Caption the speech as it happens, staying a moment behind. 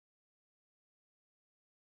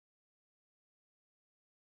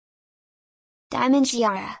Diamond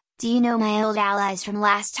Tiara, do you know my old allies from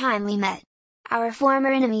last time we met? Our former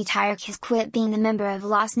enemy Tiara has quit being a member of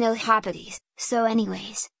Lost No Hoppities, so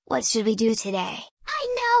anyways, what should we do today?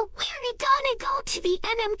 I know, we're gonna go to the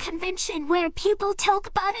NM convention where people talk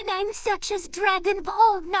about animes such as Dragon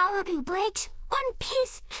Ball, Naruto, Bleach, One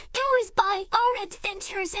Piece, Tours by Our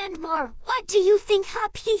Adventures and more. What do you think,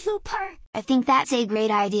 Happy Hooper? I think that's a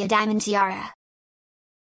great idea, Diamond Tiara.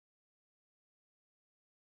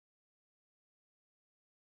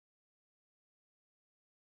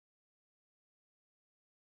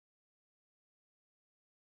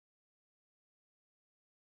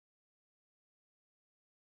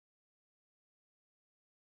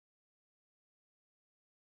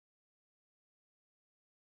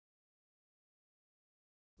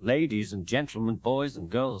 Ladies and gentlemen, boys and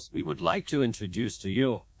girls, we would like to introduce to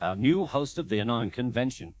you our new host of the Anime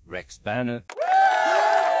Convention, Rex Banner.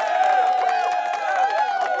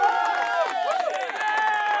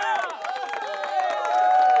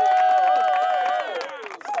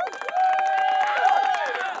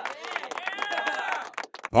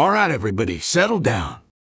 All right, everybody, settle down.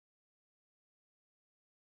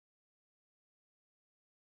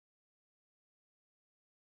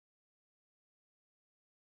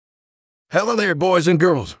 Hello there, boys and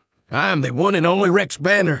girls. I'm the one and only Rex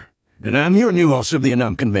Banner, and I'm your new host of the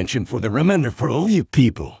Anime Convention for the reminder for all you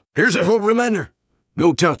people. Here's a whole reminder.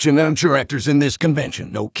 No touching amateur actors in this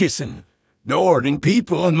convention, no kissing, no hurting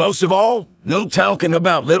people, and most of all, no talking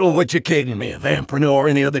about Little Witch Academy, Vampreneur, or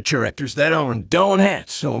any other characters that aren't Dawn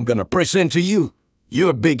hats. So I'm gonna present to you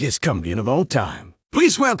your biggest comedian of all time.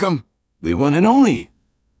 Please welcome the one and only,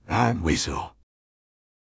 I'm Weasel.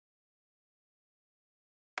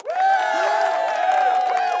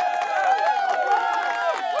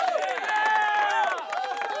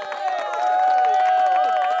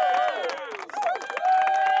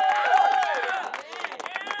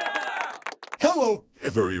 Hello,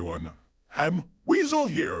 everyone. I'm Weasel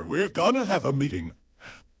here. We're gonna have a meeting.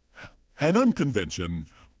 An convention.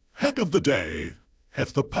 Heck of the day.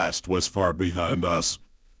 If the past was far behind us,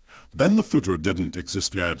 then the future didn't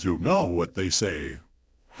exist yet. You know what they say.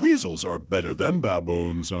 Weasels are better than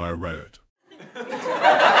baboons, am I right?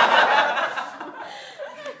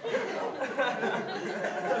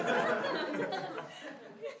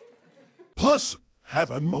 Plus, have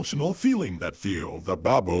an emotional feeling that feel the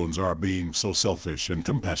baboons are being so selfish and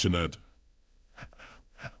compassionate.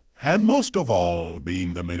 And most of all,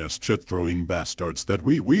 being the meanest shit-throwing bastards that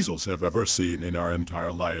we weasels have ever seen in our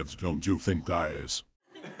entire lives, don't you think, guys?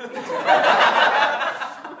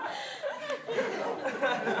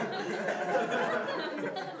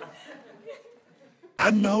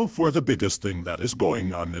 And now for the biggest thing that is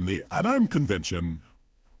going on in the Anime Convention.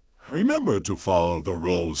 Remember to follow the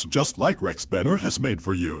rules just like Rex Banner has made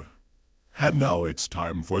for you. And now it's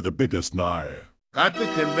time for the biggest night. At the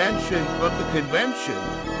convention of the convention.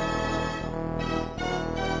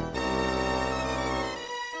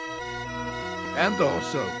 And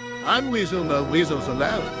also, I'm Weasel, no weasels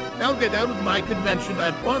allowed. Now get out of my convention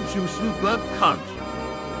at once, you super cunt.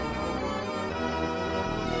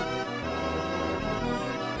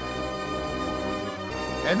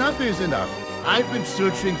 Enough is enough. I've been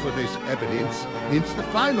searching for this evidence since the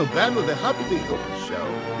final battle of the Hoppity Hooper show.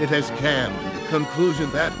 It has come to the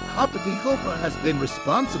conclusion that Hoppity Hooper has been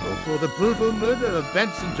responsible for the brutal murder of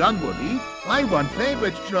Benson Dunwoody, my one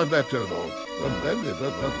favorite Trevor Turtle.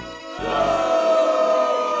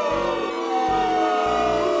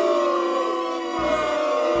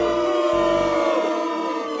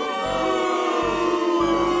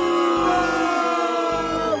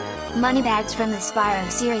 Moneybags from the Spyro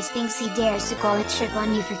series thinks he dares to call a trick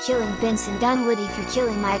on you for killing Benson Dunwoody for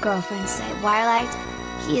killing my girlfriend said Twilight.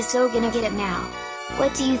 He is so gonna get it now.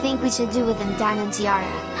 What do you think we should do with him, Diamond Tiara?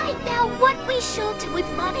 I know what we should do with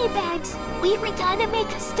Moneybags. We were gonna make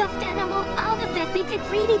a stuffed animal out of that big and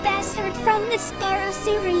greedy bastard from the Spyro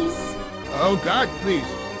series. Oh God, please,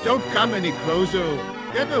 don't come any closer.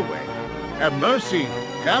 Get away. Have mercy.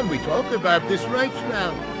 Can we talk about this right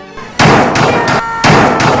now?